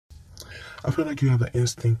I feel like you have the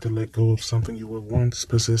instinct to let go of something you were once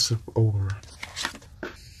possessive over.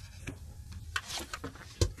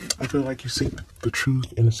 I feel like you seek the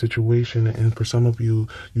truth in a situation, and for some of you,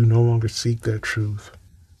 you no longer seek that truth.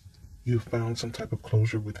 You've found some type of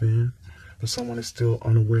closure within, but someone is still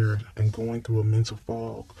unaware and going through a mental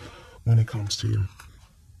fog when it comes to you.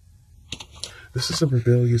 This is a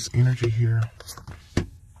rebellious energy here.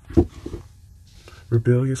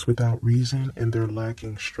 Rebellious without reason, and they're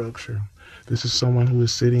lacking structure. This is someone who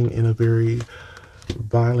is sitting in a very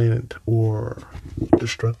violent or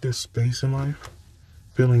destructive space in life,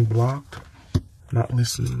 feeling blocked, not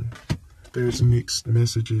listening. There's mixed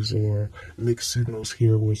messages or mixed signals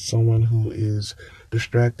here with someone who is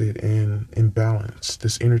distracted and imbalanced.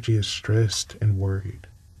 This energy is stressed and worried.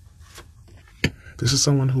 This is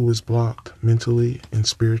someone who is blocked mentally and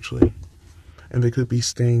spiritually. And they could be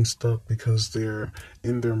staying stuck because they're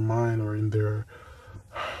in their mind or in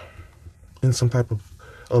some type of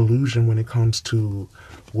illusion when it comes to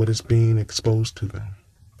what is being exposed to them.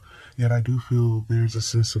 Yet I do feel there's a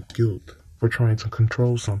sense of guilt for trying to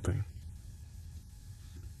control something.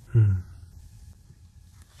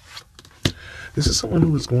 This is someone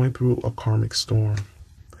who is going through a karmic storm.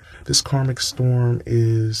 This karmic storm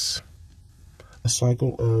is a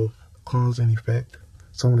cycle of cause and effect.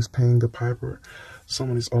 Someone is paying the piper.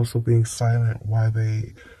 Someone is also being silent while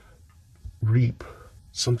they reap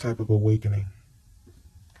some type of awakening.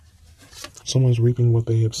 Someone's reaping what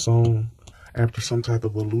they have sown after some type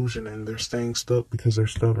of illusion, and they're staying stuck because they're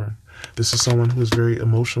stubborn. This is someone who is very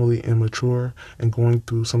emotionally immature and going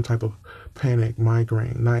through some type of panic,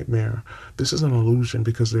 migraine, nightmare. This is an illusion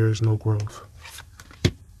because there is no growth.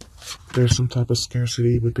 There's some type of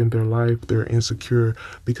scarcity within their life. They're insecure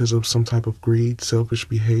because of some type of greed, selfish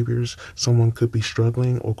behaviors. Someone could be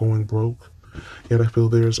struggling or going broke. Yet I feel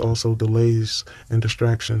there's also delays and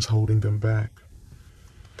distractions holding them back.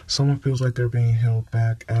 Someone feels like they're being held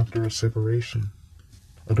back after a separation,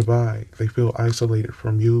 a divide. They feel isolated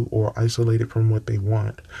from you or isolated from what they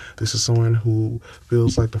want. This is someone who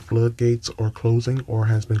feels like the floodgates are closing or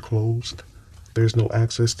has been closed. There's no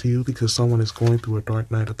access to you because someone is going through a dark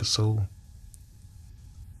night of the soul.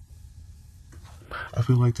 I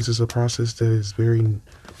feel like this is a process that is very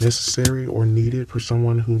necessary or needed for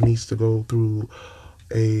someone who needs to go through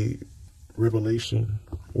a revelation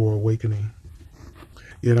or awakening.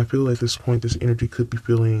 Yet I feel at this point this energy could be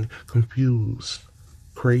feeling confused,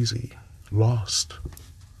 crazy, lost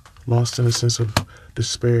in a sense of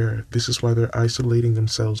despair. This is why they're isolating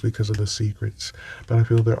themselves because of the secrets. But I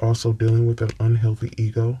feel they're also dealing with an unhealthy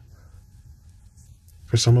ego.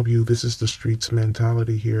 For some of you, this is the streets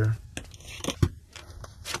mentality here,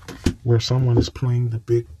 where someone is playing the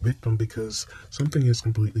big victim because something is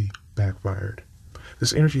completely backfired.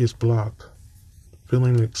 This energy is blocked,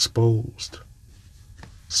 feeling exposed,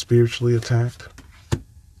 spiritually attacked.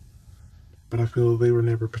 But I feel they were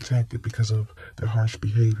never protected because of their harsh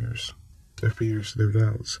behaviors, their fears, their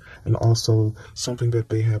doubts, and also something that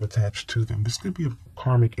they have attached to them. This could be a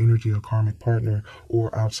karmic energy, a karmic partner,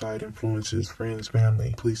 or outside influences, friends,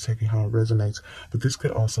 family. Please take it how it resonates. But this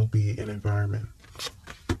could also be an environment.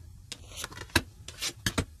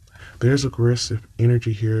 There's aggressive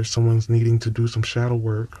energy here. Someone's needing to do some shadow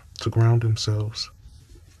work to ground themselves.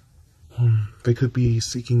 They could be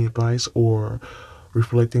seeking advice or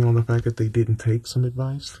reflecting on the fact that they didn't take some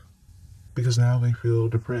advice because now they feel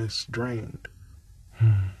depressed, drained.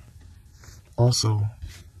 Also,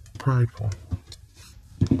 prideful.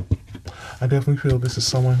 I definitely feel this is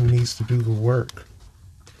someone who needs to do the work,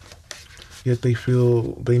 yet they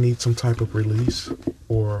feel they need some type of release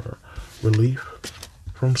or relief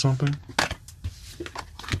from something.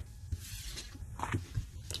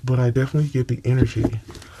 But I definitely get the energy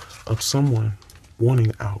of someone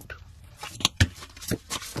wanting out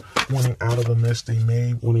of a mess they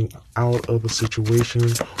made, wanting out of a situation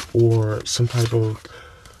or some type of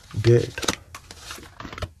debt.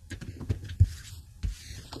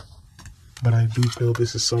 But I do feel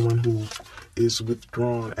this is someone who is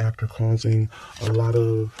withdrawn after causing a lot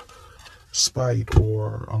of spite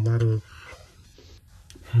or a lot of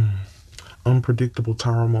unpredictable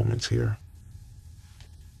tower moments here.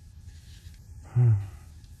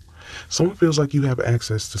 Someone feels like you have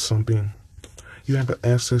access to something. You have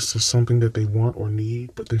access to something that they want or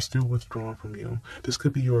need, but they're still withdrawn from you. This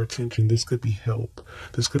could be your attention. This could be help.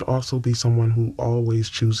 This could also be someone who always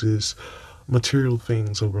chooses material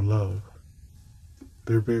things over love.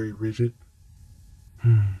 They're very rigid,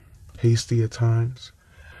 hasty at times.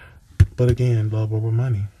 But again, love over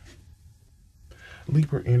money.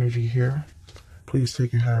 Libra energy here. Please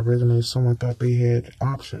take it how it resonates. Someone thought they had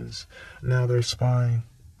options. Now they're spying,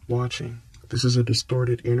 watching, This is a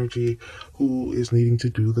distorted energy who is needing to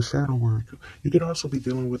do the shadow work. You could also be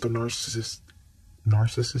dealing with a narcissist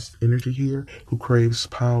energy here who craves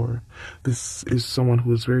power. This is someone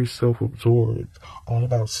who is very self-absorbed, all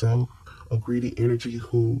about self, a greedy energy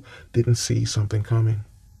who didn't see something coming.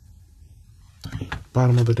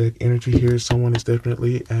 Bottom of the deck energy here, someone is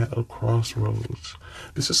definitely at a crossroads.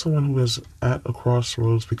 This is someone who is at a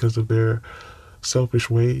crossroads because of their selfish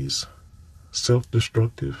ways,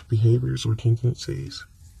 self-destructive behaviors or tendencies.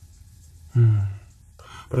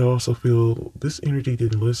 But I also feel this energy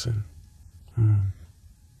didn't listen.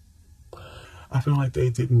 I feel like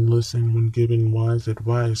they didn't listen when given wise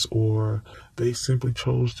advice, or they simply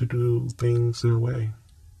chose to do things their way.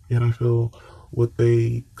 Yet I feel what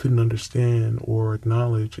they couldn't understand or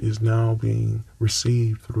acknowledge is now being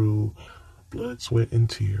received through blood, sweat, and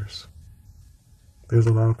tears. There's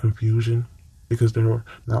a lot of confusion because they're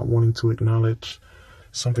not wanting to acknowledge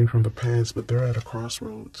something from the past, but they're at a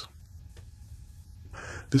crossroads.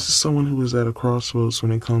 This is someone who is at a crossroads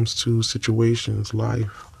when it comes to situations,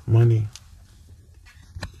 life, money,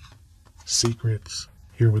 secrets.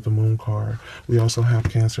 Here with the moon card. We also have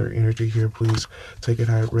Cancer energy here. Please take it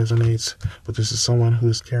how it resonates. But this is someone who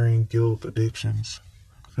is carrying guilt, addictions,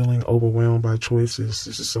 feeling overwhelmed by choices.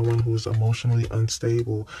 This is someone who is emotionally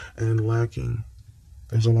unstable and lacking.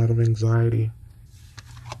 There's a lot of anxiety.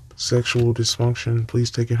 Sexual dysfunction.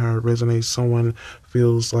 Please take it how it resonates. Someone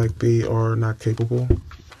feels like they are not capable.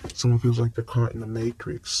 Someone feels like they're caught in the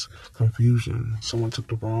matrix. Confusion. Someone took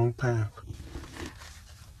the wrong path.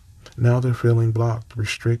 Now they're feeling blocked,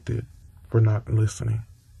 restricted for not listening.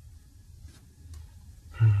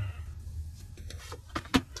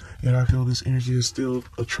 Yet I feel this energy is still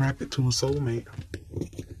attracted to a soulmate,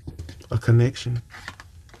 a connection,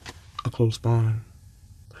 a close bond.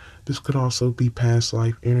 This could also be past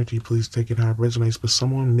life energy. Please take it how it resonates. But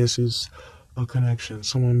someone misses a connection.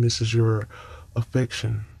 Someone misses your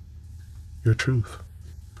affection, your truth,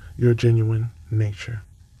 your genuine nature.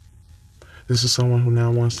 This is someone who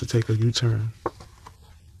now wants to take a U-turn.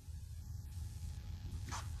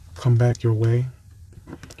 Come back your way.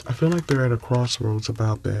 I feel like they're at a crossroads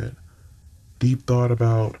about that. Deep thought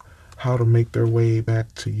about how to make their way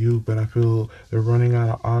back to you, but I feel they're running out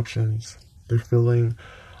of options. They're feeling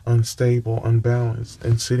unstable, unbalanced,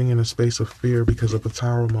 and sitting in a space of fear because of the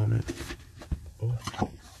Tower moment. Oh.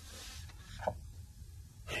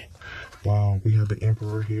 Wow, we have the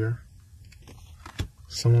Emperor here.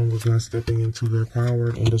 Someone was not stepping into their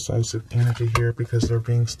power, indecisive energy here because they're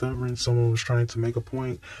being stubborn. Someone was trying to make a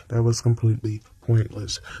point that was completely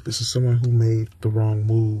pointless. This is someone who made the wrong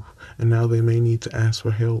move, and now they may need to ask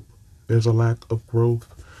for help. There's a lack of growth,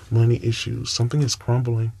 money issues. Something is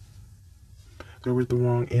crumbling. They're with the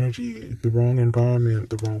wrong energy, the wrong environment,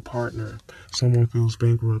 the wrong partner. Someone feels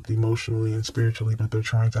bankrupt emotionally and spiritually, but they're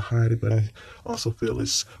trying to hide it. But I also feel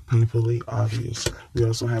it's painfully obvious. We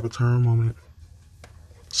also have a turn moment.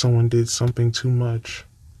 Someone did something too much,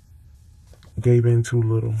 gave in too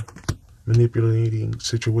little, manipulating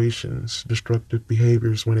situations, destructive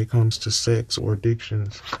behaviors when it comes to sex or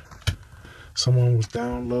addictions. Someone was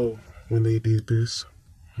down low when they did this,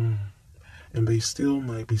 and they still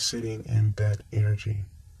might be sitting in that energy.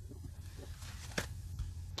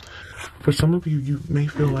 For some of you, you may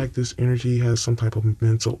feel like this energy has some type of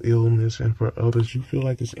mental illness, and for others, you feel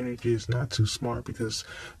like this energy is not too smart because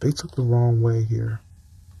they took the wrong way here.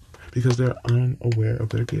 Because they're unaware of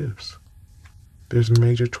their gifts. There's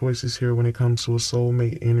major choices here when it comes to a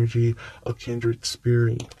soulmate energy, a kindred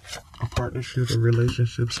spirit, a partnership, a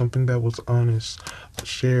relationship, something that was honest,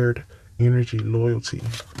 shared energy, loyalty,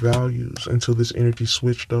 values, until this energy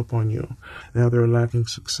switched up on you. Now they're lacking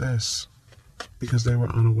success because they were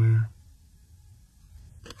unaware.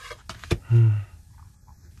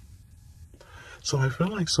 So I feel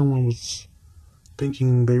like someone was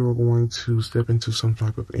thinking they were going to step into some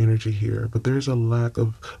type of energy here, but there's a lack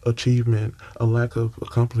of achievement, a lack of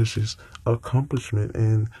accomplishment,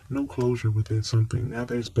 and no closure within something. Now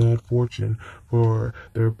there's bad fortune for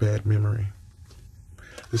their bad memory.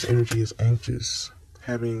 This energy is anxious,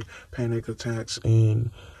 having panic attacks,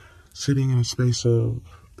 and sitting in a space of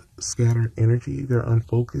scattered energy. They're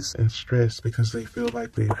unfocused and stressed because they feel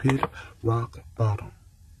like they've hit rock bottom.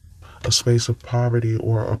 A space of poverty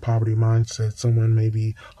or a poverty mindset. Someone may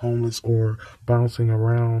be homeless or bouncing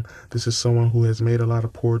around. This is someone who has made a lot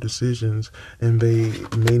of poor decisions, and they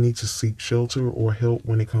may need to seek shelter or help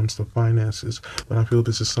when it comes to finances. But I feel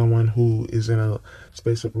this is someone who is in a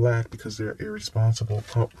space of lack because they're irresponsible,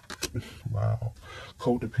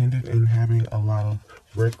 codependent, and having a lot of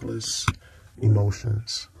reckless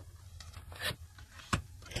emotions.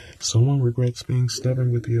 Someone regrets being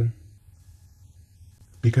stubborn with you.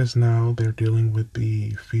 because now they're dealing with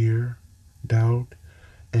the fear, doubt,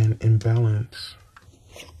 and imbalance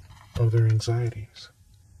of their anxieties.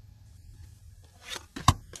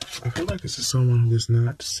 I feel like this is someone who is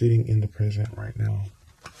not sitting in the present right now.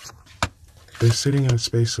 They're sitting in a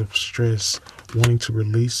space of stress, wanting to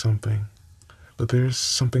release something, but there's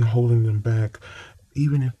something holding them back,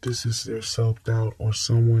 even if this is their self-doubt or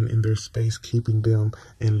someone in their space keeping them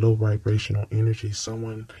in low vibrational energy.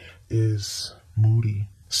 Someone is moody,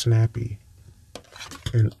 snappy,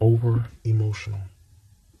 and over emotional.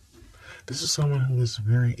 This is someone who is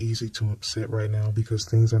very easy to upset right now because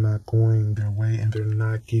things are not going their way and they're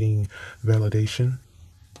not getting validation.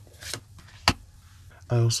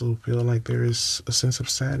 I also feel like there is a sense of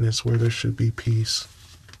sadness where there should be peace.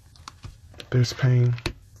 There's pain.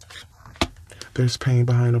 There's pain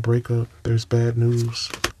behind a breakup. There's bad news.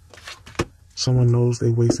 Someone knows they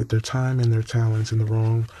wasted their time and their talents in the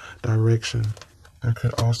wrong direction. There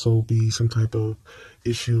could also be some type of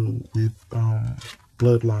issue with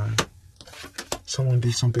bloodline. Someone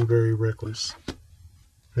did something very reckless.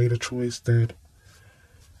 Made a choice that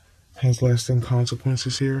has lasting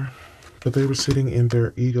consequences here. But they were sitting in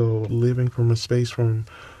their ego, living from a space from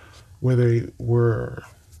where they were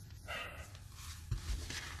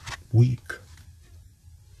weak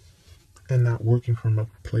and not working from a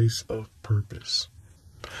place of purpose.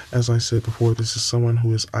 As I said before, this is someone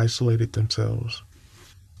who has isolated themselves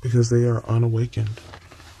because they are unawakened,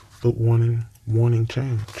 but wanting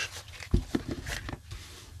change.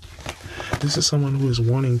 This is someone who is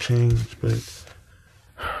wanting change, but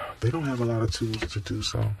they don't have a lot of tools to do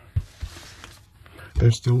so. They're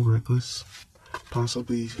still reckless,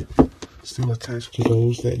 possibly still attached to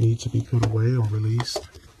those that need to be put away or released.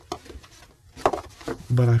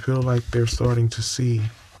 But I feel like they're starting to see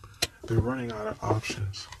they're running out of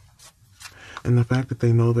options. And the fact that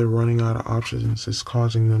they know they're running out of options is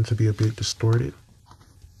causing them to be a bit distorted.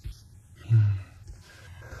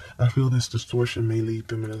 I feel this distortion may lead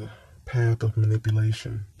them in a path of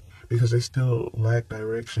manipulation because they still lack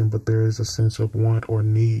direction, but there is a sense of want or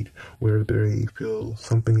need where they feel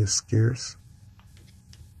something is scarce.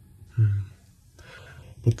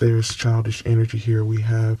 But there's childish energy here. We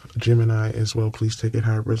have Gemini as well. Please take it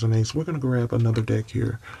how it resonates. We're going to grab another deck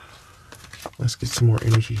here. Let's get some more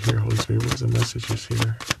energy here. Holy Spirit, what's the messages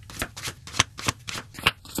here?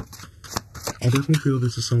 I definitely feel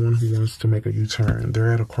this is someone who wants to make a U-turn.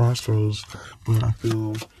 They're at a crossroads, but I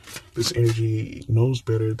feel this energy knows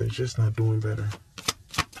better. They're just not doing better.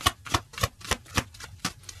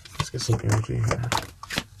 Let's get some energy here.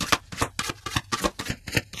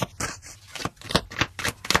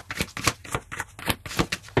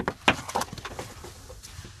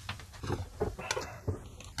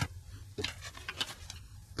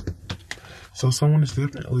 So someone is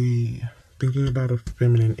definitely thinking about a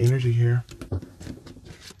feminine energy here.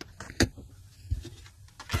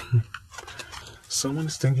 Someone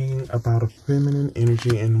is thinking about a feminine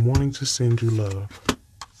energy and wanting to send you love.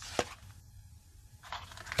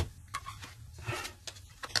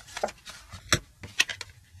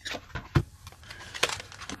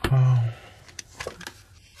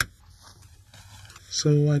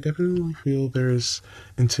 So I definitely feel there's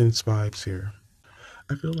intense vibes here.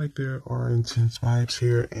 I feel like there are intense vibes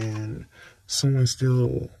here and someone's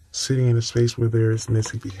still sitting in a space where there's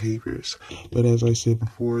messy behaviors. But as I said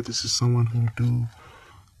before, this is someone who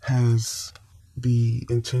has the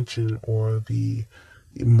intention or the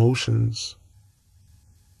emotions.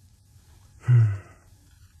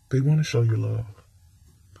 They want to show you love.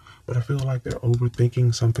 But I feel like they're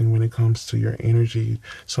overthinking something when it comes to your energy.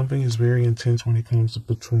 Something is very intense when it comes to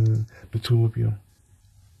between the two of you.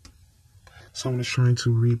 Someone is trying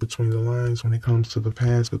to read between the lines when it comes to the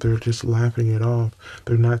past, but they're just laughing it off.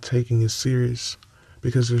 They're not taking it serious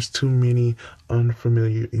because there's too many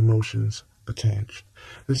unfamiliar emotions attached.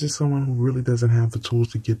 This is someone who really doesn't have the tools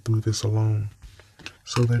to get through this alone.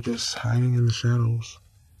 So they're just hiding in the shadows.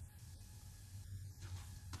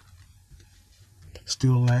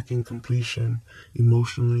 Still lacking completion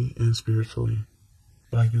emotionally and spiritually.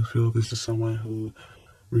 But I do feel this is someone who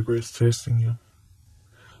regrets testing you.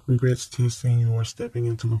 Regrets testing you or stepping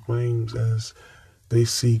into the flames as they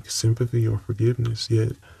seek sympathy or forgiveness,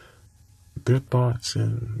 yet their thoughts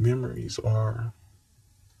and memories are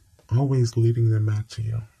always leading them back to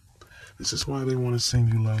you. This is why they want to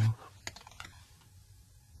send you love.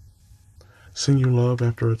 Send you love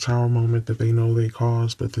after a tower moment that they know they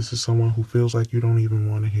caused, but this is someone who feels like you don't even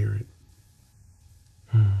want to hear it.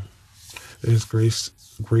 There's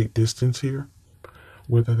great distance here.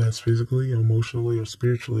 Whether that's physically, emotionally, or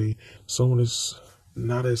spiritually, someone is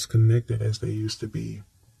not as connected as they used to be.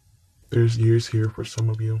 There's years here for some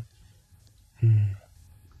of you.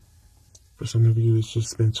 For some of you, it's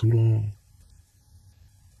just been too long.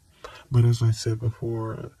 But as I said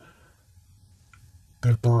before,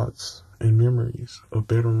 their thoughts and memories of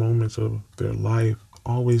better moments of their life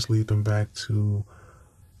always lead them back to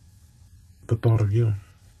the thought of you.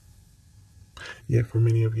 Yet for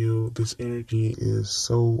many of you, this energy is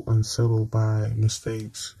so unsettled by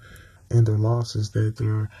mistakes and their losses that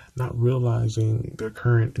they're not realizing their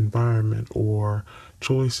current environment or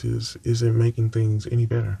choices isn't making things any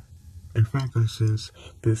better. In fact, I sense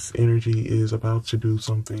this energy is about to do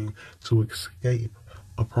something to escape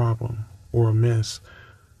a problem or a mess.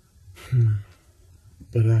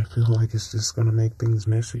 But I feel like it's just going to make things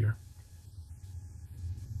messier.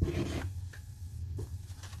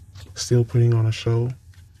 Still putting on a show,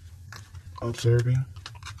 observing.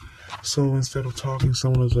 So instead of talking,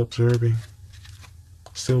 someone is observing.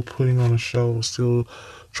 Still putting on a show, still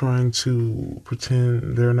trying to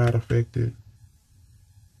pretend they're not affected.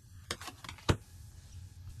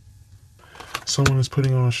 Someone is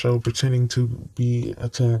putting on a show, pretending to be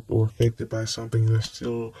attacked or affected by something. They're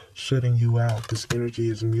still shutting you out. This energy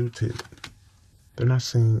is muted. They're not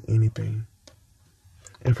saying anything.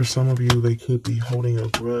 And for some of you, they could be holding a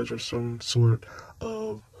grudge or some sort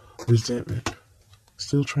of resentment.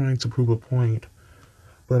 Still trying to prove a point.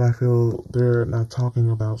 But I feel they're not talking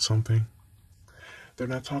about something. They're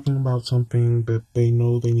not talking about something that they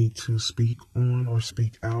know they need to speak on or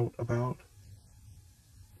speak out about.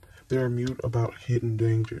 They're mute about hidden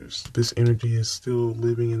dangers. This energy is still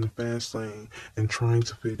living in the fast lane and trying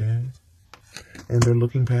to fit in. And they're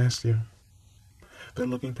looking past you. They're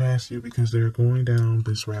looking past you because they're going down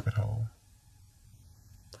this rabbit hole.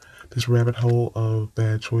 This rabbit hole of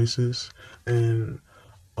bad choices and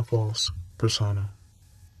a false persona.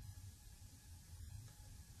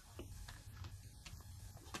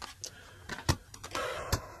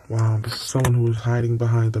 Wow, this is someone who is hiding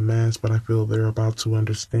behind the mask, but I feel they're about to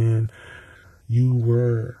understand you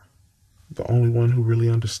were the only one who really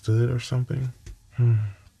understood or something.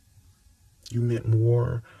 You meant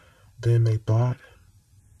more than they thought.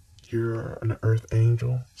 You're an earth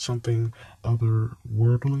angel, something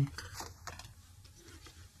otherworldly.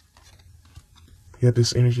 Yet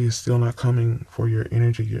this energy is still not coming for your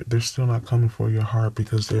energy. They're still not coming for your heart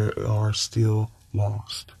because they are still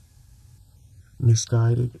lost.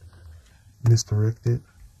 Misguided, misdirected,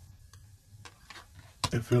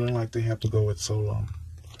 and feeling like they have to go it solo.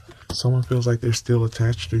 Someone feels like they're still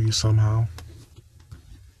attached to you somehow,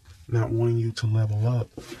 not wanting you to level up,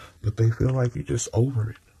 but they feel like you're just over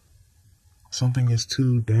it. Something is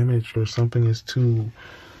too damaged or something is too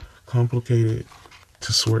complicated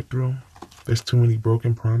to sort through. There's too many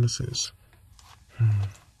broken promises.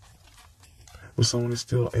 But someone is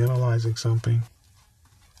still analyzing something,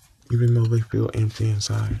 even though they feel empty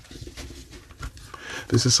inside.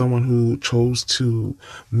 This is someone who chose to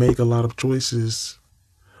make a lot of choices,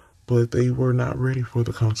 but they were not ready for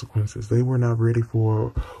the consequences. They were not ready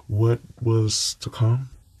for what was to come.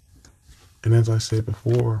 And as I said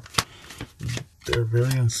before, they're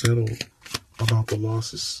very unsettled about the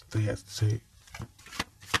losses they had to take.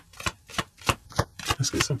 Let's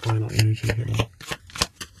get some final energy here.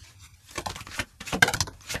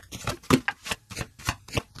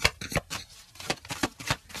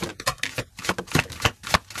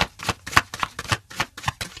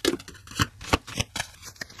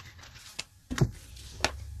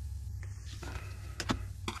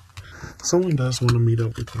 Someone does want to meet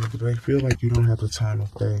up with you, but they feel like you don't have the time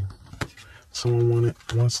of day. Someone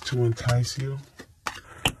wants to entice you,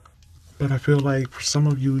 but I feel like for some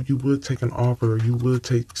of you, you would take an offer, you would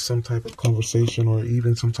take some type of conversation or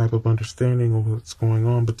even some type of understanding of what's going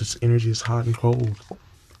on, but this energy is hot and cold,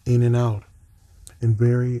 in and out, and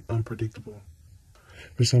very unpredictable.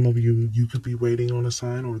 For some of you, you could be waiting on a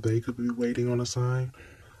sign or they could be waiting on a sign.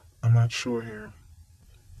 I'm not sure here.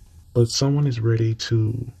 But someone is ready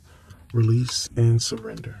to release and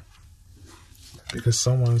surrender because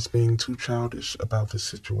someone is being too childish about this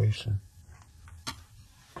situation.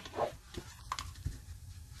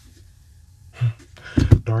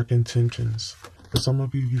 Dark intentions. For some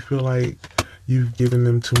of you, you feel like you've given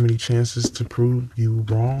them too many chances to prove you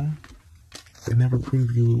wrong. They never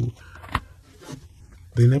prove you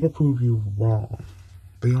wrong.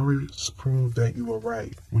 They always prove that you were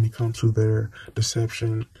right when it comes to their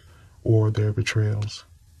deception or their betrayals.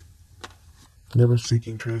 Never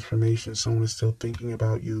seeking transformation. Someone is still thinking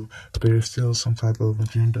about you, but there's still some type of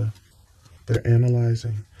agenda. They're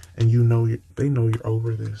analyzing, and they know you're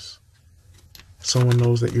over this. Someone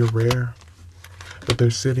knows that you're rare, but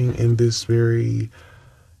they're sitting in this very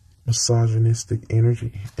misogynistic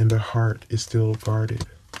energy, and their heart is still guarded.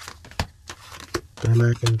 They're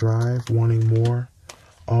lacking drive, wanting more,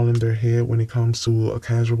 all in their head when it comes to a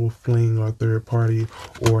casual fling or third party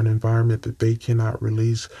or an environment that they cannot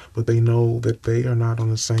release, but they know that they are not on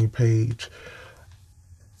the same page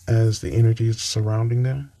as the energy surrounding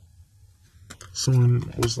them.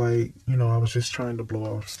 Someone was like, I was just trying to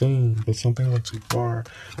blow off steam, but something went too far,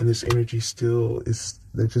 and this energy still is,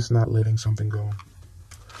 they're just not letting something go.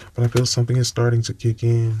 But I feel something is starting to kick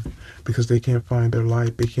in because they can't find their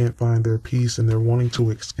light, they can't find their peace, and they're wanting to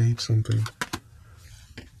escape something.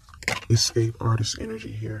 Escape artist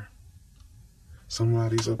energy here.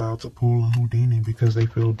 Somebody's about to pull a Houdini because they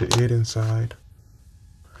feel dead inside.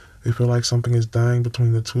 They feel like something is dying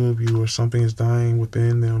between the two of you, or something is dying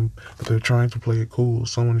within them, but they're trying to play it cool.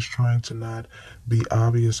 Someone is trying to not be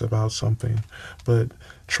obvious about something, but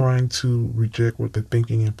trying to reject what they're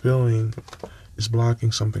thinking and feeling is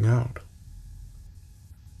blocking something out.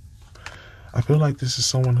 I feel like this is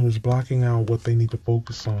someone who is blocking out what they need to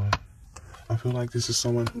focus on. I feel like this is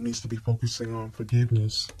someone who needs to be focusing on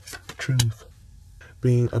forgiveness, truth,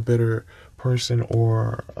 being a better person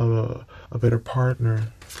or a better partner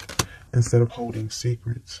instead of holding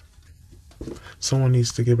secrets. Someone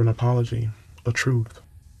needs to give an apology, a truth,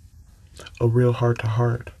 a real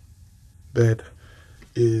heart-to-heart that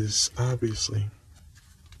is obviously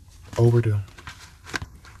overdue.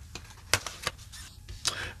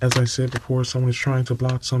 As I said before, someone is trying to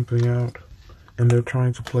block something out and they're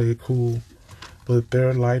trying to play it cool, but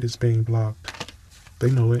their light is being blocked. They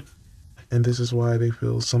know it. And this is why they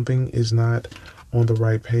feel something is not on the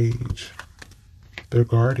right page. They're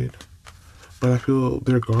guarded. But I feel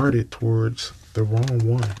they're guarded towards the wrong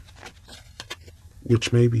one,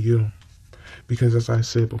 which may be you. Because as I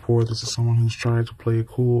said before, this is someone who's trying to play it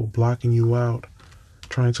cool, blocking you out,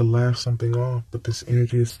 trying to laugh something off, but this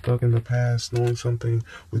energy is stuck in the past, knowing something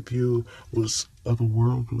with you was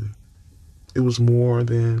otherworldly. It was more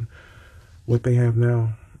than what they have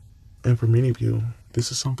now. And for many of you,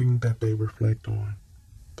 this is something that they reflect on.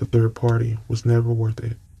 The third party was never worth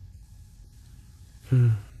it.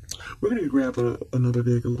 We're going to grab another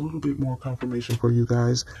deck, a little bit more confirmation for you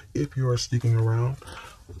guys if you are sticking around.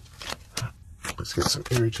 Let's get some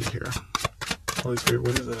energy here. Holy Spirit,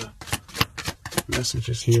 what are the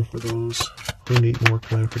messages here for those who need more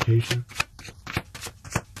clarification?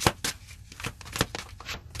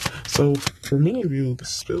 So for many of you,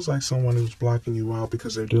 this feels like someone who's blocking you out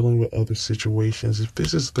because they're dealing with other situations. If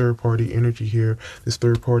this is third party energy here, this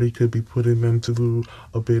third party could be putting them through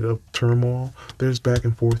a bit of turmoil. There's back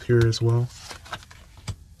and forth here as well.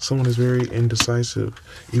 Someone is very indecisive,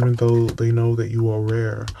 even though they know that you are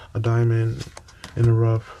rare, a diamond in the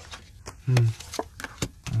rough.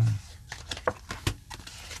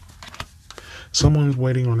 Someone's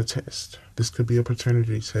waiting on a test. This could be a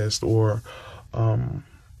paternity test or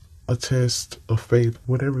a test of faith.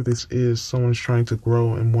 Whatever this is, someone's trying to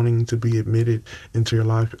grow and wanting to be admitted into your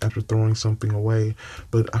life after throwing something away.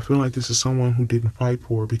 But I feel like this is someone who didn't fight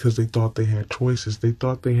for it because they thought they had choices. They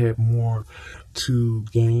thought they had more to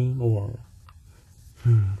gain or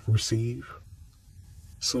receive.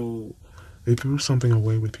 So they threw something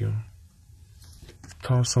away with you.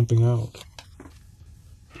 Tossed something out.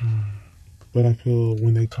 But I feel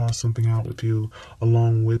when they toss something out with you,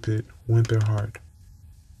 along with it went their heart.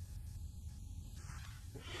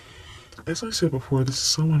 As I said before, this is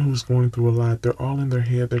someone who's going through a lot. They're all in their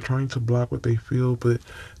head. They're trying to block what they feel, but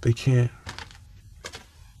they can't.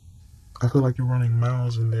 I feel like you're running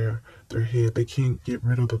miles in their head. They can't get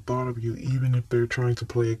rid of the thought of you, even if they're trying to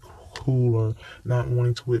play it cool or not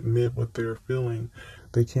wanting to admit what they're feeling.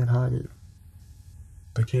 They can't hide it.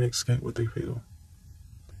 They can't escape what they feel.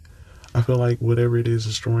 I feel like whatever it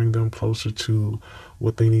is drawing them closer to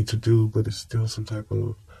what they need to do, but it's still some type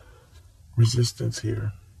of resistance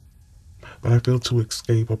here. But I feel to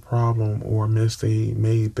escape a problem or a mess they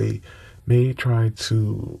may try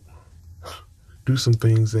to do some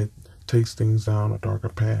things that takes things down a darker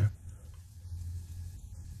path.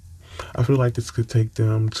 I feel like this could take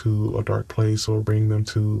them to a dark place or bring them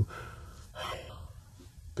to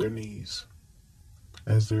their knees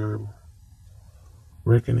as their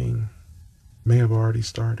reckoning may have already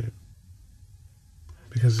started.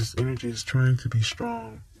 Because this energy is trying to be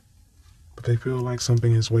strong, but they feel like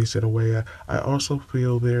something is wasted away. I also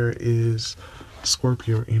feel there is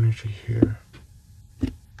Scorpio energy here.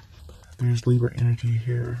 There's Libra energy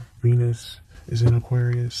here. Venus is in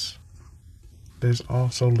Aquarius. There's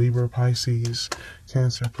also Libra, Pisces,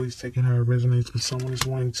 Cancer. Please take in how it resonates, but someone is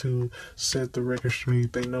wanting to set the record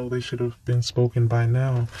straight. They know they should have been spoken by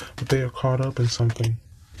now, but they are caught up in something.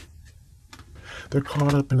 They're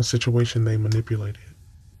caught up in a situation they manipulated.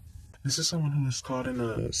 This is someone who is caught in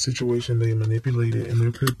a situation they manipulated, and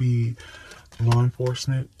there could be law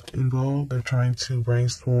enforcement involved. They're trying to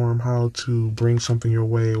brainstorm how to bring something your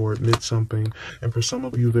way or admit something. And for some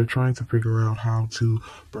of you, they're trying to figure out how to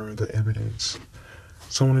burn the evidence.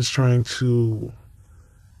 Someone is trying to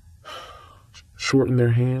shorten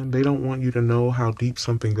their hand. They don't want you to know how deep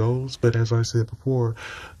something goes. But as I said before,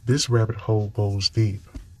 this rabbit hole goes deep.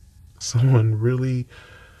 Someone really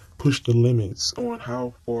pushed the limits on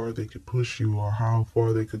how far they could push you or how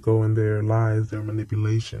far they could go in their lies, their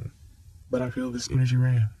manipulation. But I feel this energy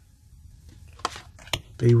ran.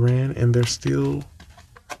 They ran and they're still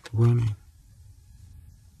running.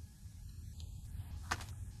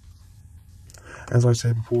 As I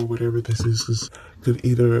said before, whatever this is could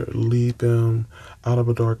either lead them out of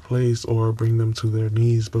a dark place or bring them to their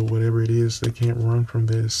knees. But whatever it is, they can't run from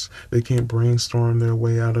this. They can't brainstorm their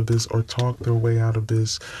way out of this or talk their way out of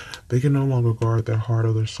this. They can no longer guard their heart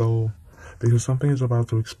or their soul because something is about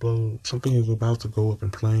to explode. Something is about to go up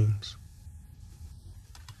in flames.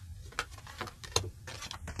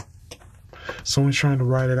 Someone's trying to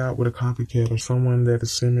write it out with a copycat or someone that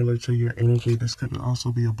is similar to your energy. This could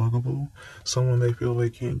also be a bugaboo, someone they feel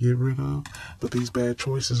they can't get rid of, but these bad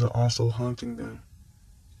choices are also haunting them.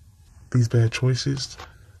 These bad choices,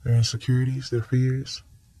 their insecurities, their fears.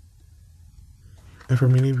 And for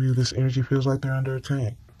many of you, this energy feels like they're under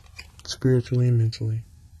attack, spiritually and mentally,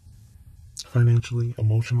 financially,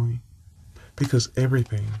 emotionally, because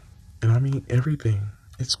everything, and I mean everything,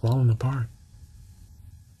 it's falling apart.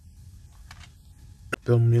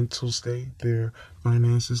 Their mental state, their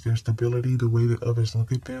finances, their stability, the way that others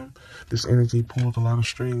look at them. This energy pulled a lot of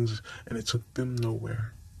strings and it took them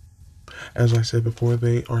nowhere. As I said before,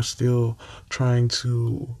 they are still trying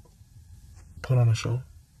to put on a show.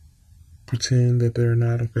 Pretend that they're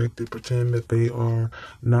not affected. Pretend that they are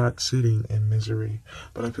not sitting in misery.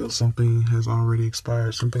 But I feel something has already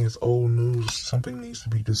expired. Something is old news. Something needs to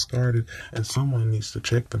be discarded. And someone needs to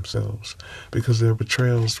check themselves because their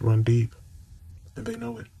betrayals run deep. And they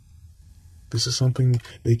know it. This is something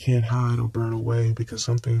they can't hide or burn away because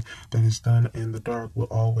something that is done in the dark will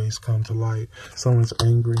always come to light. Someone's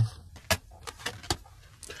angry.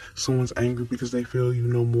 Someone's angry because they feel you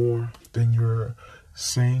know more than you're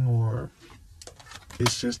saying, or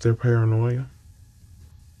it's just their paranoia.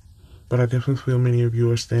 But I definitely feel many of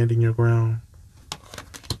you are standing your ground.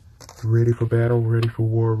 Ready for battle, ready for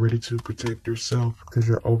war, ready to protect yourself because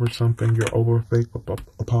you're over something. You're over a fake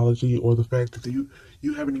apology or the fact that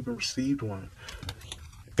you haven't even received one.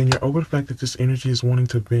 And you're over the fact that this energy is wanting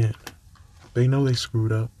to vent. They know they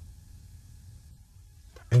screwed up.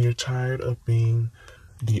 And you're tired of being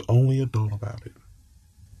the only adult about it.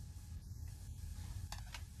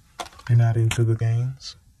 You're not into the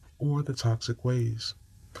games or the toxic ways.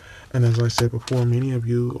 And as I said before, many of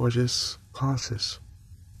you are just cautious.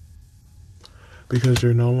 Because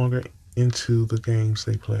you're no longer into the games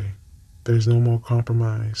they play. There's no more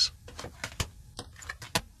compromise.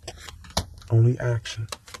 Only action.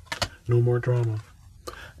 No more drama.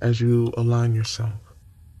 As you align yourself.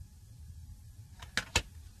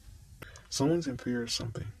 Someone's in fear of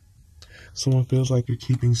something. Someone feels like you're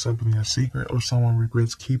keeping something a secret, or someone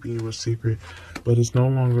regrets keeping you a secret. But it's no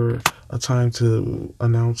longer a time to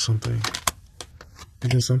announce something.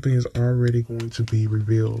 Because something is already going to be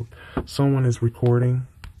revealed. Someone is recording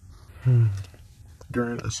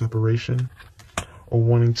during a separation or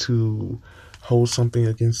wanting to hold something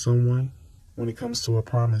against someone when it comes to a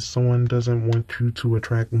promise. Someone doesn't want you to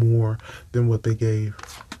attract more than what they gave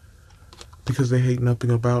because they hate nothing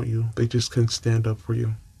about you. They just couldn't stand up for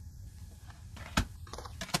you.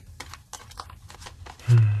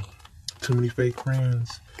 Too many fake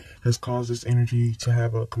friends has caused this energy to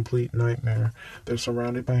have a complete nightmare. They're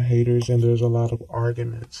surrounded by haters and there's a lot of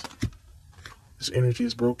arguments. This energy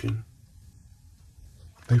is broken.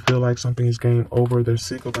 They feel like something is game over. They're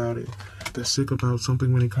sick about it. They're sick about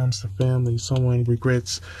something when it comes to family. Someone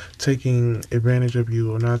regrets taking advantage of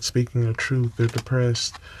you or not speaking the truth. They're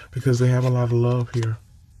depressed because they have a lot of love here.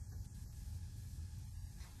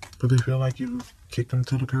 But they feel like you kicked them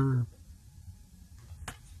to the curb.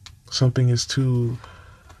 Something is too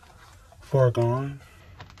far gone.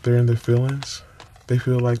 They're in their feelings. They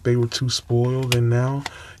feel like they were too spoiled and now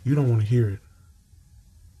you don't want to hear it.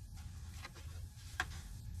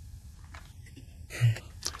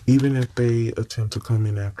 Even if they attempt to come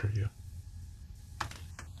in after you.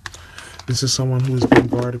 This is someone who has been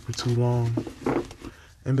guarded for too long.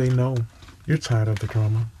 And they know you're tired of the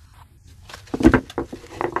drama.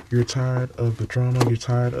 You're tired of the drama. You're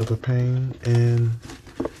tired of the pain. And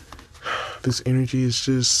this energy is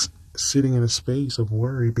just sitting in a space of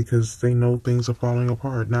worry because they know things are falling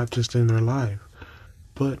apart, not just in their life,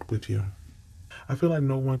 but with you. I feel like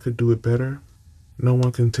no one could do it better. No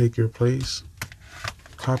one can take your place.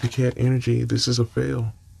 Copycat energy, this is a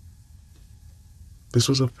fail. This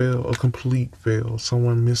was a fail, a complete fail.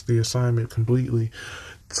 Someone missed the assignment completely.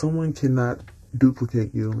 Someone cannot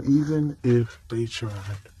duplicate you, even if they tried.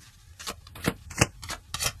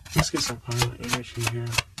 Let's get some final energy here.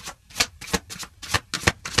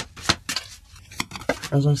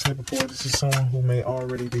 As I said before, this is someone who may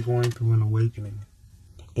already be going through an awakening.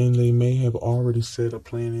 And they may have already set a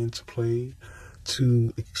plan into play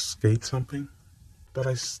to escape something. But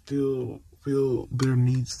I still feel there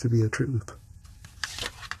needs to be a truth.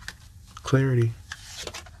 Clarity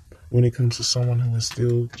when it comes to someone who is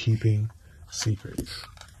still keeping secrets.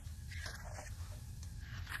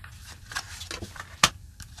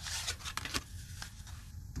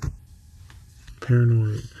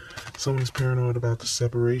 Paranoid. Someone is paranoid about the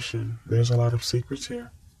separation. There's a lot of secrets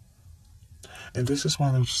here. And this is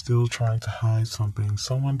why they're still trying to hide something.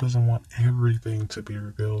 Someone doesn't want everything to be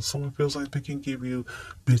revealed. Someone feels like they can give you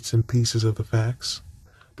bits and pieces of the facts.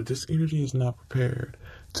 But this energy is not prepared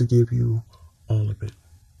to give you all of it.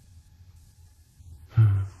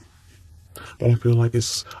 But I feel like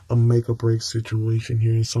it's a make or break situation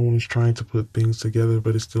here. And someone is trying to put things together,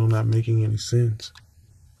 but it's still not making any sense.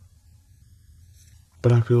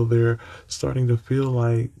 But I feel they're starting to feel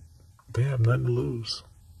like they have nothing to lose.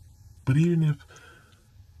 But even if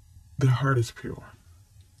their heart is pure,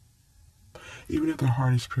 even if their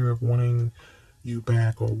heart is pure of wanting you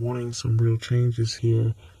back or wanting some real changes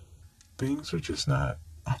here, things are just not,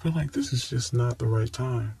 I feel like this is just not the right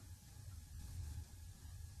time.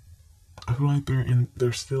 I feel like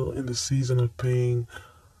they're still in the season of paying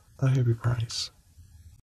a heavy price.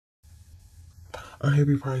 A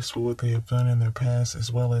heavy price for what they have done in their past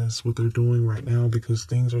as well as what they're doing right now, because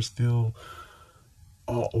things are still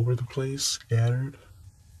all over the place, scattered,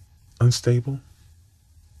 unstable.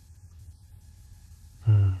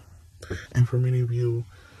 And for many of you,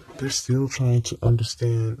 they're still trying to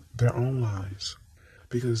understand their own lives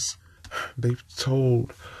because they've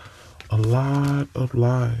told a lot of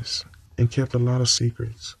lies and kept a lot of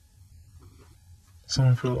secrets.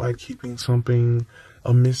 Someone felt like keeping something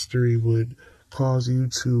a mystery would cause you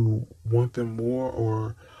to want them more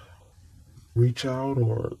or reach out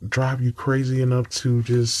or drive you crazy enough to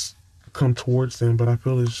just come towards them. But I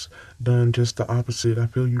feel it's done just the opposite. I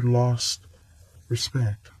feel you lost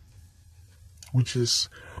respect, which is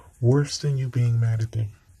worse than you being mad at them.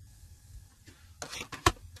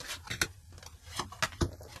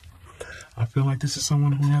 I feel like this is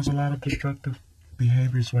someone who has a lot of destructive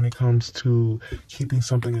behaviors when it comes to keeping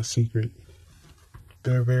something a secret.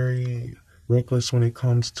 They're very reckless when it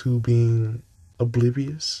comes to being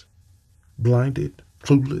oblivious, blinded,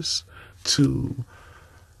 clueless to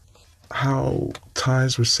how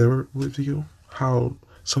ties were severed with you, how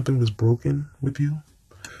something was broken with you.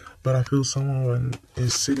 But I feel someone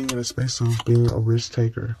is sitting in a space of being a risk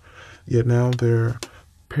taker, yet now they're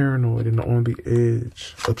paranoid and on the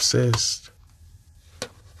edge, obsessed.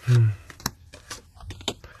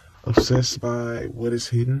 Obsessed by what is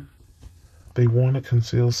hidden. They want to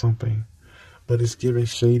conceal something, but it's giving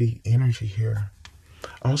shady energy here.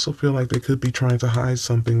 I also feel like they could be trying to hide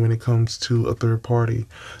something when it comes to a third party.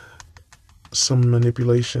 Some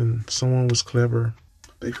manipulation. Someone was clever.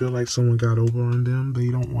 They feel like someone got over on them. They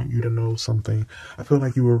don't want you to know something. I feel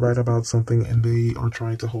like you were right about something and they are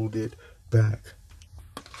trying to hold it back.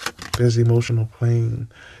 There's emotional playing,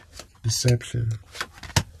 deception.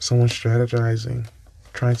 Someone strategizing,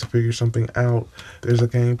 trying to figure something out. There's a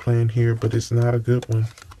game plan here, but it's not a good one.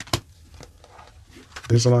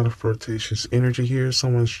 There's a lot of flirtatious energy here.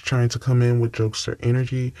 Someone's trying to come in with jokester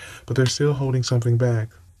energy, but they're still holding something back.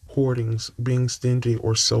 Hoarding, being stingy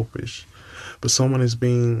or selfish. But someone is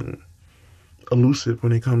being elusive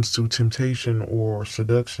when it comes to temptation or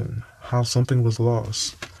seduction. How something was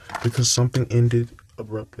lost because something ended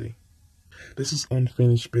abruptly. This is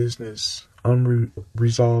unfinished business,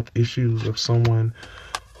 unresolved issues of someone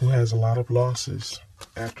who has a lot of losses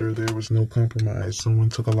after there was no compromise. Someone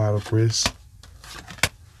took a lot of risks.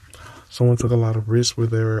 Someone took a lot of risks where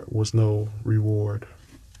there was no reward.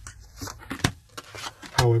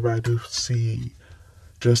 However, I do see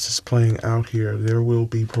justice playing out here. There will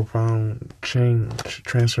be profound change,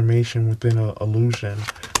 transformation within an illusion.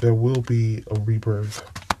 There will be a rebirth.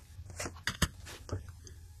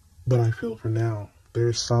 But I feel for now, there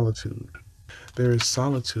is solitude. There is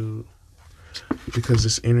solitude because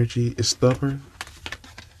this energy is stubborn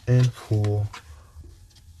and full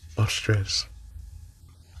of stress.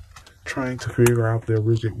 trying to figure out their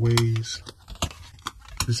rigid ways.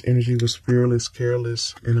 This energy was fearless,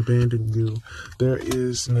 careless, and abandoned you. There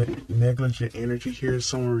is negligent energy here.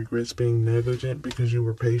 Someone regrets being negligent because you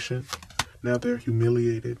were patient. Now they're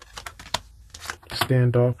humiliated.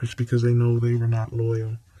 Standoffish because they know they were not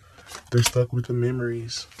loyal. They're stuck with the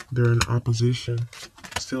memories. They're in opposition.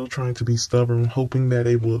 Still trying to be stubborn, hoping that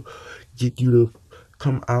it will get you to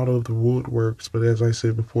come out of the woodworks. But as I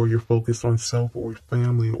said before, you're focused on self or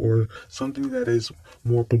family or something that is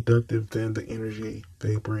more productive than the energy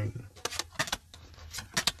they bring.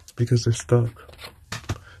 Because they're stuck.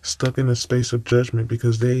 Stuck in a space of judgment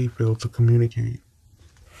because they fail to communicate.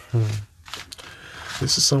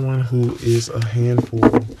 This is someone who is a handful.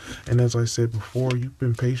 And as I said before, you've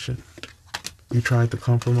been patient. You tried to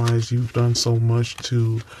compromise. You've done so much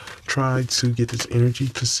to try to get this energy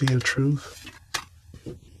to see a truth.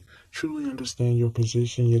 Truly understand your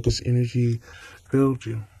position, yet this energy failed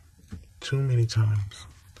you too many times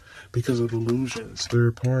because of illusions,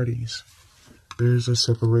 third parties. There's a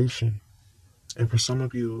separation. And for some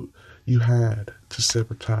of you, you had to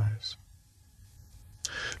separatize.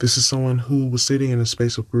 This is someone who was sitting in a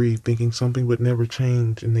space of grief, thinking something would never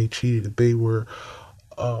change, and they cheated. They were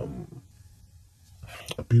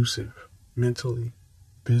abusive, mentally,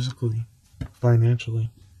 physically, financially.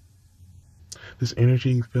 This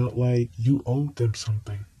energy felt like you owed them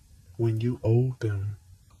something when you owed them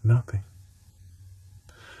nothing.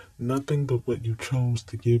 Nothing but what you chose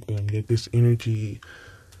to give them, yet this energy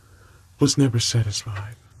was never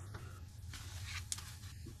satisfied.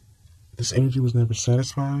 This energy was never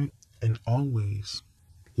satisfied and always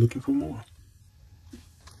looking for more.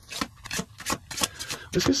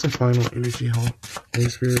 Let's get some final energy, Holy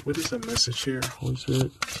Spirit. What is the message here, Holy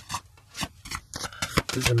Spirit?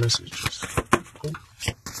 What is the message? Oh.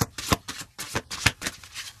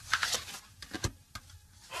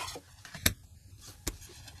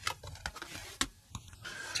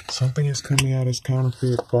 Something is coming out as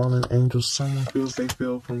counterfeit, fallen angels. Someone feels they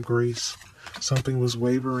fell from grace. Something was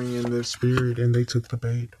wavering in their spirit and they took the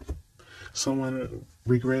bait. Someone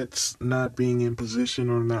regrets not being in position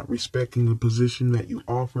or not respecting the position that you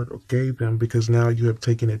offered or gave them because now you have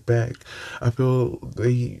taken it back. I feel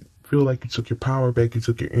they feel like you took your power back, you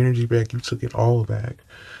took your energy back, you took it all back.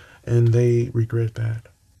 And they regret that.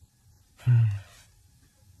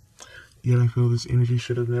 Yet I feel this energy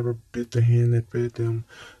should have never bit the hand that fed them.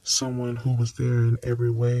 Someone who was there in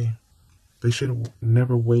every way. They should have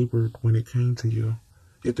never wavered when it came to you.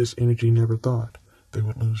 Yet this energy never thought they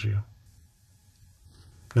would lose you.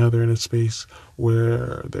 Now they're in a space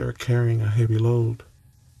where they're carrying a heavy load,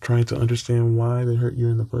 trying to understand why they hurt you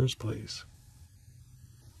in the first place.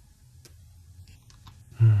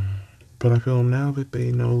 But I feel now that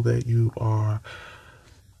they know that you are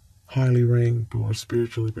highly ranked or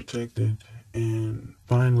spiritually protected, and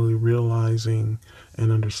finally realizing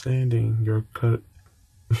and understanding your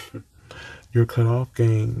cut-off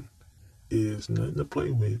game is nothing to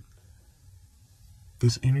play with.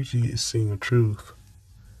 This energy is seeing a truth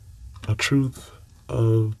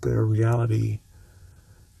of their reality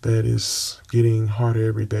that is getting harder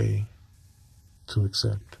every day to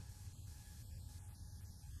accept.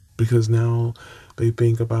 Because now they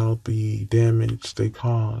think about the damage they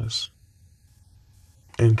cause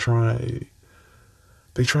and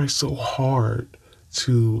they try so hard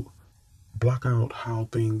to block out how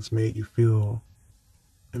things made you feel.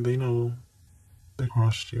 And they know they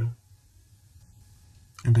crossed you.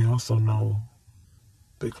 And they also know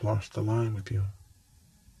they crossed the line with you.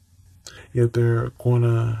 Yet they're going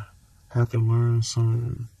to have to learn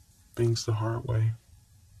some things the hard way.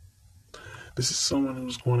 This is someone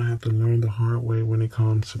who's going to have to learn the hard way when it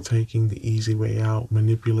comes to taking the easy way out,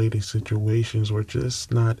 manipulating situations, or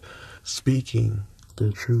just not speaking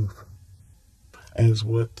the truth. As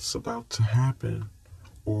what's about to happen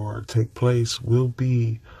or take place will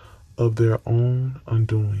be of their own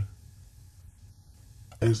undoing.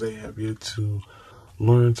 As they have yet to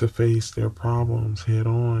learn to face their problems head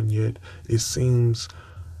on, yet it seems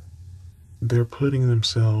they're putting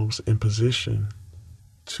themselves in position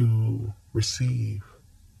to receive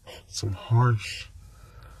some harsh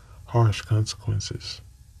consequences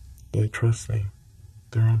that, trust me,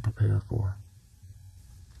 they're unprepared for.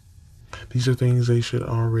 These are things they should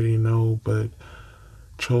already know, but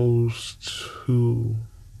chose to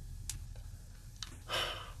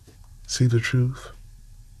see the truth.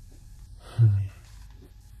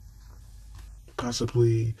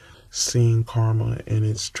 Possibly seeing karma in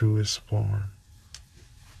its truest form.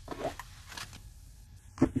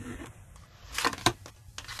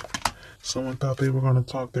 Someone thought they were going to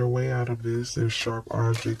talk their way out of this. There's sharp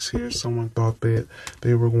objects here. Someone thought that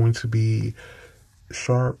they were going to be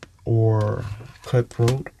sharp or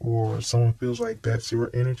cutthroat, or someone feels like that's your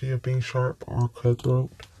energy of being sharp or cutthroat.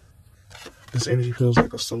 This energy feels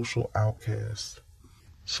like a social outcast.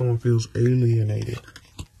 Someone feels alienated,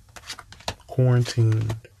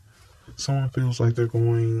 quarantined. Someone feels like they're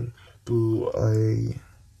going through a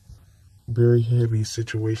very heavy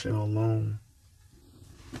situation alone.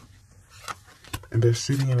 And they're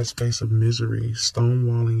sitting in a space of misery,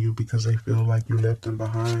 stonewalling you because they feel like you left them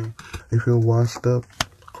behind. They feel washed up,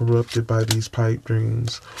 corrupted by these pipe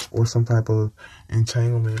dreams or some type of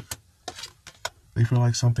entanglement. They feel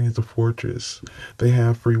like something is a fortress. They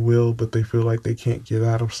have free will, but they feel like they can't get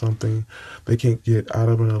out of something. They can't get out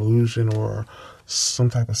of an illusion or some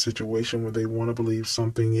type of situation where they want to believe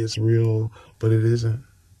something is real, but it isn't.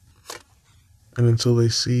 And until they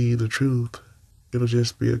see the truth, it'll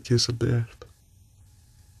just be a kiss of death.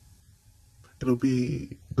 It'll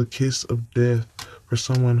be the kiss of death for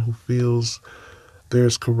someone who feels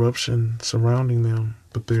there's corruption surrounding them,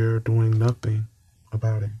 but they're doing nothing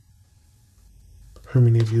about it. For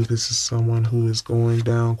many of you, this is someone who is going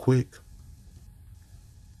down quick.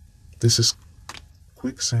 This is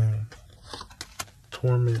quicksand,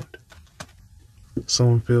 torment.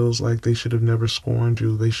 Someone feels like they should have never scorned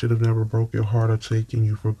you. They should have never broke your heart or taken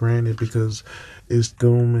you for granted because it's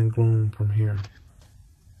doom and gloom from here.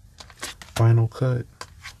 Final cut.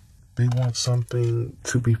 They want something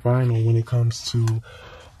to be final when it comes to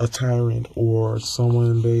a tyrant or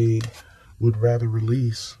someone they would rather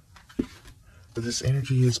release. But this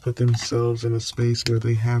energy has put themselves in a space where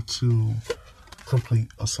they have to complete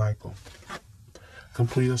a cycle.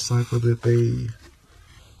 Complete a cycle that they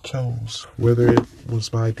chose. Whether it was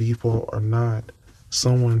by default or not,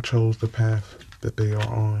 someone chose the path that they are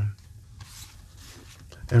on.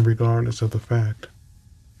 And regardless of the fact,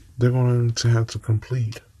 they're going to have to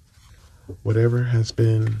complete whatever has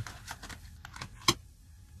been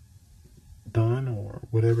done or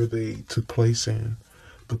whatever they took place in.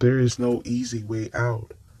 But there is no easy way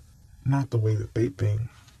out. Not the way that they think.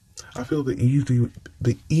 I feel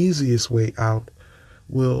the easiest way out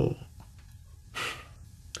will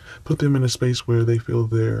put them in a space where they feel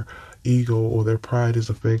their ego or their pride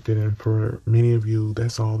is affected, and for many of you,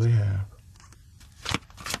 that's all they have.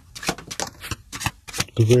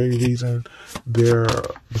 The very reason they're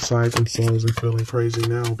beside themselves and feeling crazy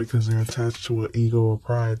now because they're attached to an ego or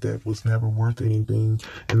pride that was never worth anything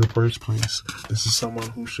in the first place. This is someone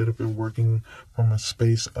who should have been working from a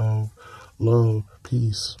space of love,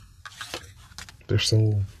 peace, their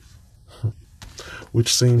soul,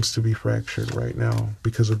 which seems to be fractured right now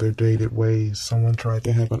because of their dated ways. Someone tried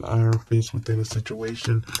to have an iron fist within a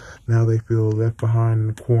situation. Now they feel left behind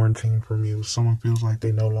and quarantined from you. Someone feels like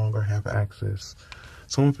they no longer have access.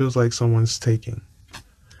 Someone feels like someone's taking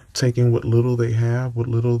what little they have, what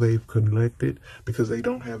little they've collected, because they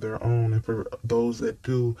don't have their own. And for those that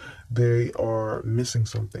do, they are missing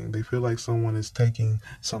something. They feel like someone is taking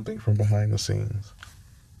something from behind the scenes.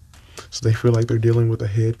 So they feel like they're dealing with a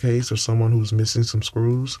head case or someone who's missing some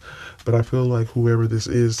screws. But I feel like whoever this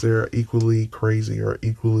is, they're equally crazy or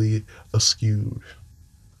equally askewed.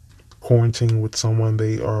 Quarantining with someone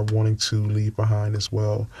they are wanting to leave behind as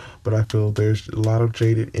well. But I feel there's a lot of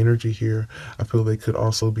jaded energy here. I feel they could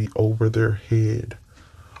also be over their head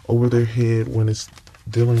when it's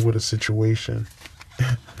dealing with a situation.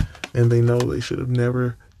 And they know they should have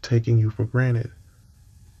never taken you for granted.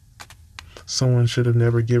 Someone should have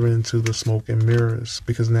never given into the smoke and mirrors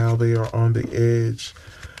because now they are on the edge,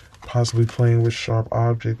 possibly playing with sharp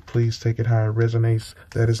object. Please take it how it resonates.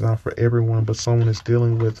 That is not for everyone, but someone is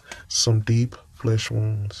dealing with some deep flesh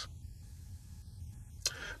wounds.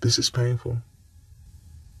 This is painful.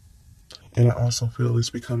 And I also feel it's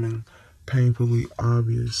becoming painfully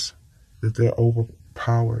obvious that they're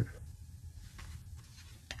overpowered.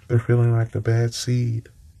 They're feeling like the bad seed.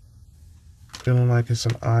 Feeling like it's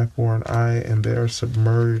an eye for an eye, and they're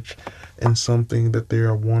submerged in something that they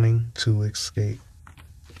are wanting to escape.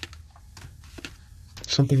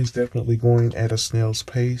 Something is definitely going at a snail's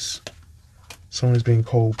pace. Someone's being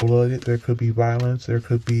cold-blooded. There could be violence. There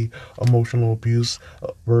could be emotional abuse,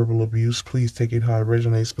 verbal abuse. Please take it how it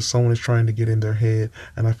resonates. But someone is trying to get in their head,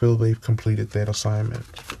 and I feel they've completed that assignment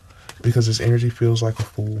because this energy feels like a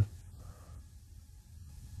fool.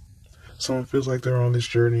 Someone feels like they're on this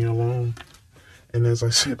journey alone. And as I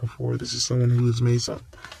said before, this is someone who has made some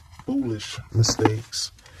foolish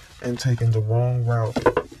mistakes and taken the wrong route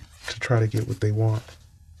to try to get what they want.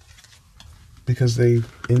 Because they've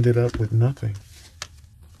ended up with nothing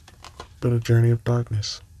but a journey of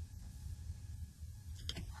darkness.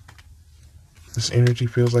 This energy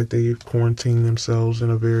feels like they've quarantined themselves in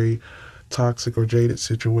a very toxic or jaded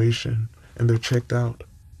situation, and they're checked out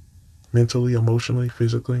mentally, emotionally,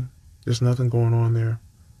 physically. There's nothing going on there.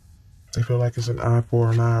 They feel like it's an eye for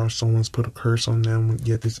an eye, or someone's put a curse on them,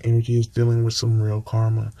 yet this energy is dealing with some real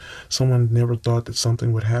karma. Someone never thought that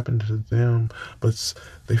something would happen to them, but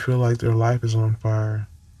they feel like their life is on fire.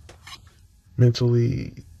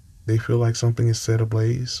 Mentally, they feel like something is set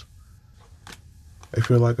ablaze. They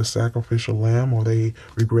feel like a sacrificial lamb, or they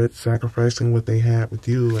regret sacrificing what they had with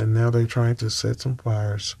you, and now they're trying to set some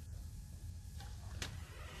fires.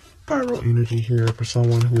 Pyro energy here for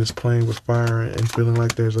someone who is playing with fire and feeling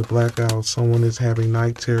like there's a blackout. Someone is having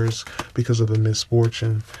night terrors because of the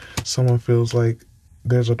misfortune. Someone feels like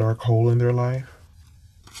there's a dark hole in their life.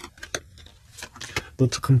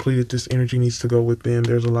 But to complete it, this energy needs to go within.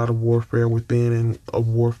 There's a lot of warfare within and a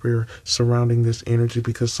warfare surrounding this energy,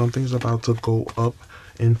 because something's about to go up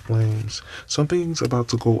in flames. Something's about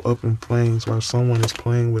to go up in flames while someone is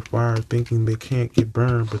playing with fire, thinking they can't get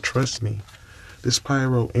burned. But trust me, this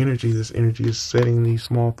pyro energy, this energy is setting these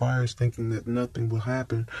small fires, thinking that nothing will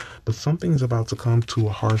happen. But something's about to come to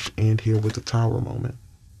a harsh end here with the Tower moment.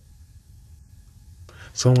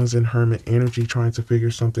 Someone's in hermit energy trying to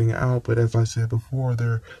figure something out, but as I said before,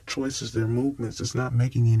 their choices, their movements, it's not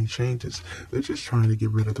making any changes. They're just trying to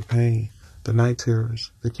get rid of the pain. The night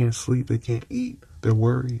terrors. They can't sleep. They can't eat. They're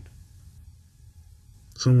worried.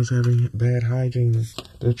 Someone's having bad hygiene.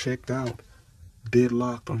 They're checked out.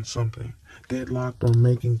 Deadlocked on something. Deadlocked on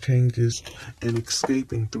making changes and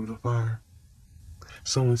escaping through the fire.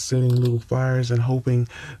 Someone's setting little fires and hoping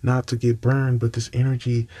not to get burned, but this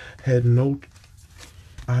energy had no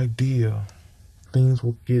idea things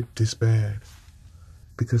will get this bad,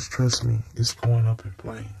 because trust me, it's going up in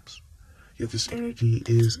flames. Yet this energy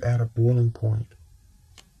is at a boiling point.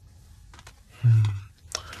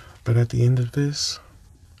 But at the end of this,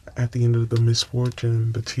 at the end of the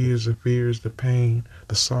misfortune, the tears, the fears, the pain,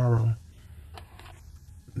 the sorrow,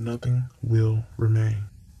 nothing will remain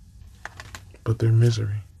but their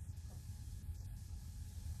misery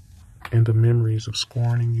and the memories of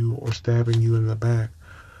scorning you or stabbing you in the back,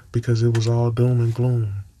 because it was all doom and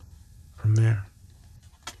gloom from there.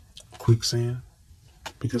 Quicksand,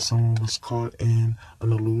 because someone was caught in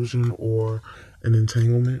an illusion or an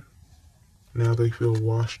entanglement. Now they feel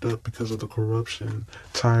washed up because of the corruption,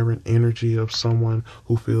 tyrant energy of someone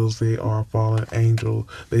who feels they are a fallen angel.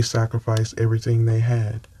 They sacrificed everything they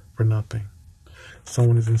had for nothing.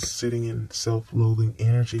 Someone is sitting in self-loathing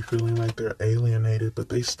energy, feeling like they're alienated, but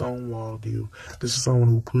they stonewalled you. This is someone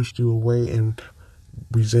who pushed you away and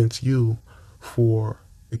resents you for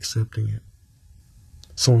accepting it.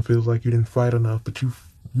 Someone feels like you didn't fight enough, but you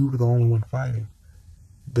were the only one fighting.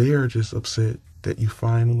 They are just upset that you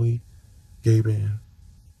finally gave in.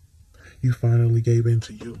 You finally gave in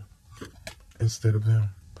to you instead of them.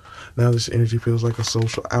 Now this energy feels like a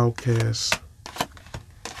social outcast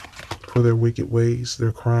for their wicked ways.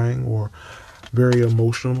 They're crying or very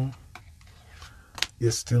emotional,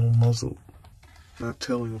 yet still muzzled, not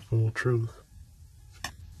telling the full truth,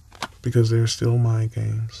 because they're still mind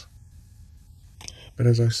games. But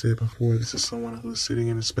as I said before, this is someone who's sitting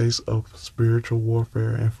in a space of spiritual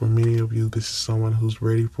warfare, and for many of you, this is someone who's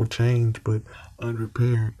ready for change but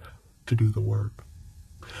unprepared to do the work.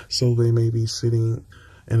 So they may be sitting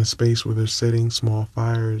in a space where they're setting small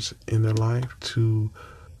fires in their life to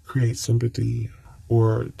create sympathy,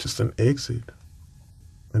 or just an exit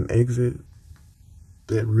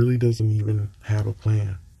that really doesn't even have a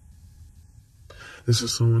plan. This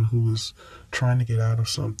is someone who is trying to get out of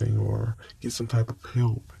something or get some type of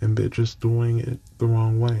help, and they're just doing it the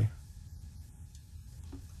wrong way.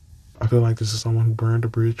 I feel like this is someone who burned a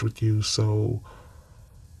bridge with you so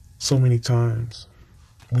many times,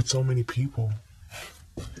 with so many people.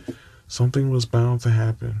 Something was bound to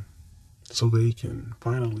happen so they can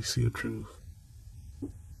finally see the truth.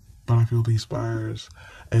 But I feel these fires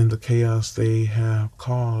and the chaos they have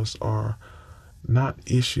caused are not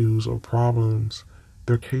issues or problems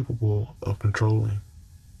they're capable of controlling.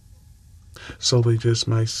 So they just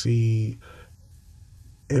might see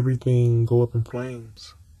everything go up in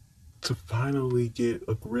flames to finally get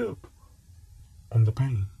a grip on the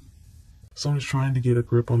pain. Someone's trying to get a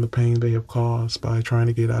grip on the pain they have caused by trying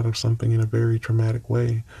to get out of something in a very traumatic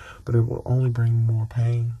way, but it will only bring more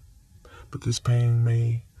pain. But this pain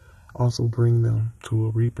may also bring them to a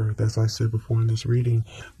rebirth. As I said before in this reading,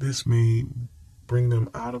 this may bring them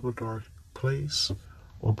out of a dark place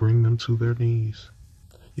or bring them to their knees.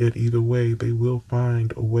 Yet either way, they will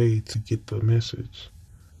find a way to get the message.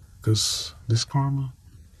 Because this karma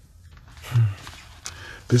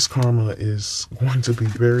is going to be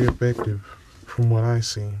very effective from what I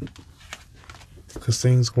see. Because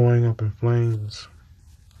things going up in flames.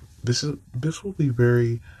 This will be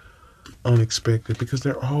very unexpected because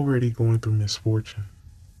they're already going through misfortune.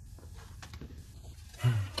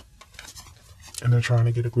 And they're trying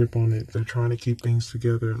to get a grip on it. They're trying to keep things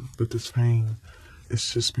together. But this pain,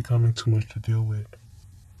 it's just becoming too much to deal with.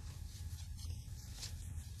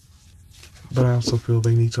 But I also feel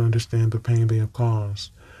they need to understand the pain they have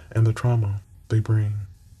caused and the trauma they bring.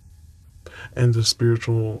 And the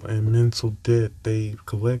spiritual and mental debt they've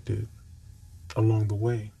collected along the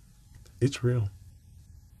way. It's real.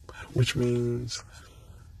 Which means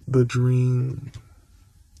the dream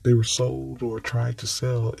they were sold or tried to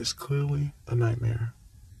sell is clearly a nightmare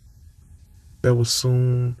that will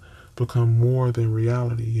soon become more than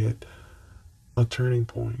reality, yet a turning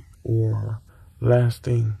point or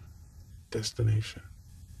lasting destination.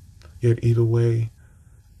 Yet either way,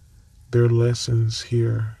 their lessons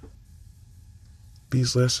here,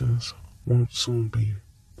 these lessons won't soon be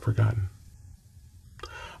forgotten.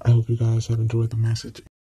 I hope you guys have enjoyed the message.